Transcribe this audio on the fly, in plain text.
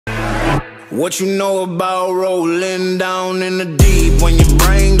What you know about rolling down in the deep? When your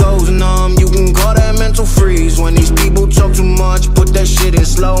brain goes numb, you can call that mental freeze. When these people talk too much, put that shit in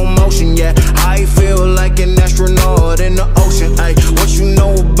slow motion. Yeah, I feel like an astronaut in the ocean. Ay, what you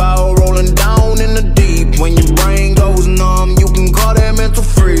know about rolling down in the deep? When your brain goes numb, you can call that mental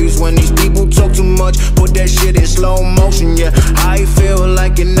freeze. When these people talk too much, put that shit in slow motion. Yeah, I feel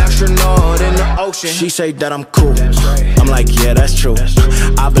like an astronaut in the ocean. She say that I'm cool, I'm like, yeah, that's true.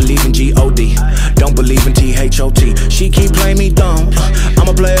 I believe in G-O-D, don't believe in T-H-O-T. She keep playing me dumb, I'm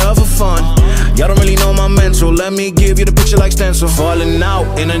a player for fun. Y'all don't really know my mental, let me give you the picture like stencil. Falling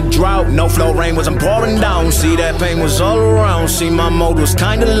out in a drought, no flow, rain wasn't pouring down. See, that pain was all around, see, my mode was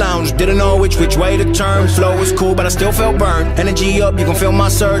kinda lounge. Didn't know which way to turn, flow was cool but I still felt burned. Energy up, you can feel my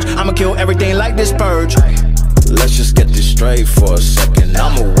surge, I'ma kill everything like this purge. Let's just get this straight for a second.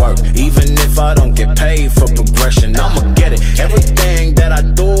 I'ma work, even if I don't get paid for progression. I'ma get it, everything that I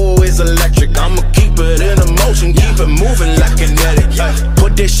do is electric. I'ma keep it in motion, keep it moving like kinetic.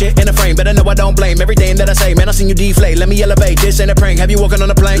 Put this shit in a frame, better know I don't blame everything that I say. Man, I seen you deflate, let me elevate, this ain't a prank. Have you walking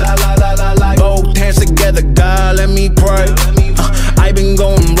on a plane? Both